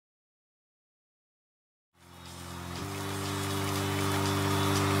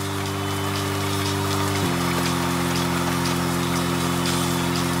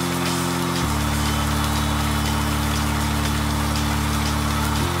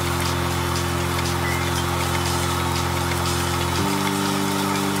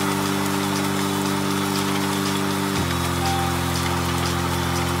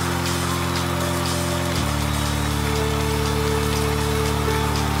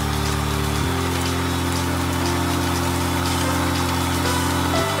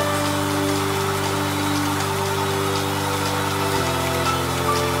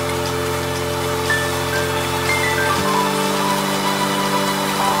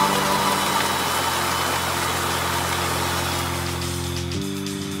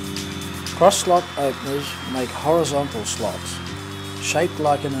Cross-slot openers make horizontal slots, shaped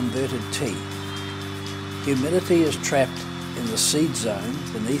like an inverted T. Humidity is trapped in the seed zone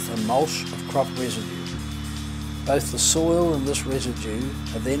beneath a mulch of crop residue. Both the soil and this residue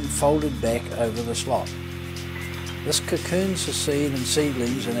are then folded back over the slot. This cocoons the seed and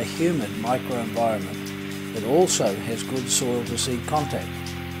seedlings in a humid microenvironment that also has good soil to seed contact.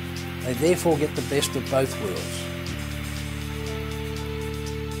 They therefore get the best of both worlds.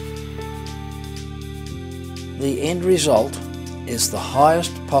 The end result is the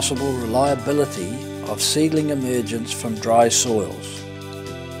highest possible reliability of seedling emergence from dry soils.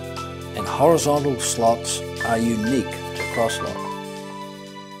 And horizontal slots are unique to cross-slot.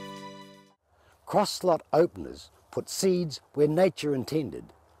 Cross-slot openers put seeds where nature intended,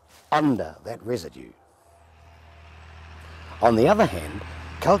 under that residue. On the other hand,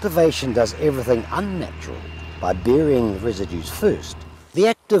 cultivation does everything unnatural by burying the residues first. The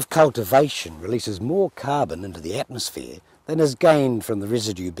act of cultivation releases more carbon into the atmosphere than is gained from the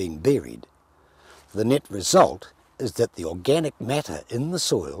residue being buried. The net result is that the organic matter in the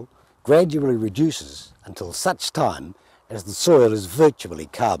soil gradually reduces until such time as the soil is virtually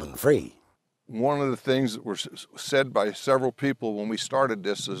carbon-free. One of the things that were said by several people when we started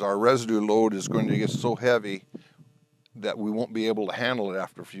this is our residue load is going to get so heavy that we won't be able to handle it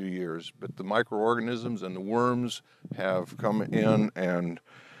after a few years. But the microorganisms and the worms have come in and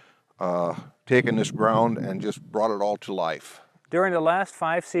taken this ground and just brought it all to life. During the last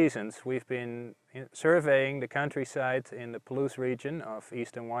 5 seasons, we've been surveying the countryside in the Palouse region of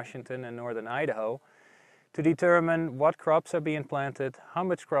eastern Washington and northern Idaho to determine what crops are being planted, how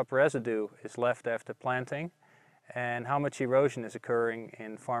much crop residue is left after planting, and how much erosion is occurring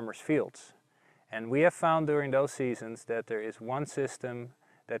in farmers' fields. And we have found during those seasons that there is one system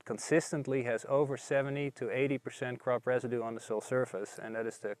that consistently has over 70 to 80% crop residue on the soil surface, and that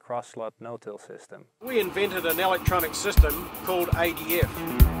is the cross-slot no-till system. We invented an electronic system called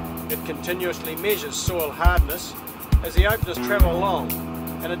ADF. It continuously measures soil hardness as the openers travel along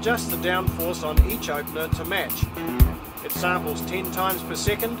and adjusts the downforce on each opener to match. It samples 10 times per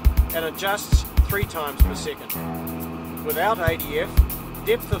second and adjusts 3 times per second. Without ADF,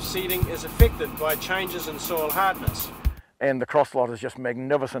 depth of seeding is affected by changes in soil hardness. And the cross-slot is just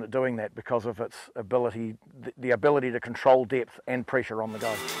magnificent at doing that because of its ability, the ability to control depth and pressure on the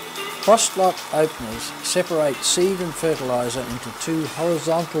go. Cross-slot openers separate seed and fertiliser into 2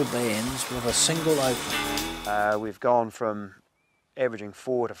 horizontal bands with a single opener. We've gone from averaging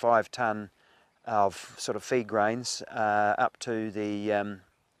 4 to 5 tonne of sort of feed grains up to the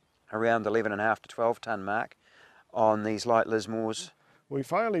around 11.5 to 12 tonne mark on these light Lismores. We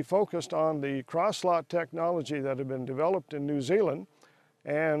finally focused on the cross-slot technology that had been developed in New Zealand,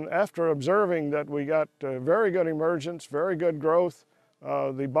 and after observing that we got very good emergence, very good growth,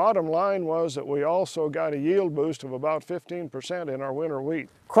 the bottom line was that we also got a yield boost of about 15% in our winter wheat.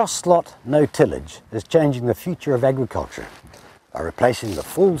 Cross-slot no-tillage is changing the future of agriculture by replacing the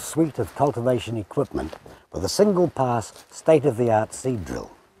full suite of cultivation equipment with a single-pass, state-of-the-art seed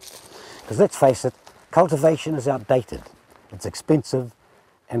drill. Because let's face it, cultivation is outdated, it's expensive,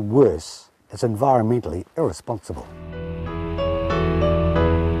 and worse, it's environmentally irresponsible.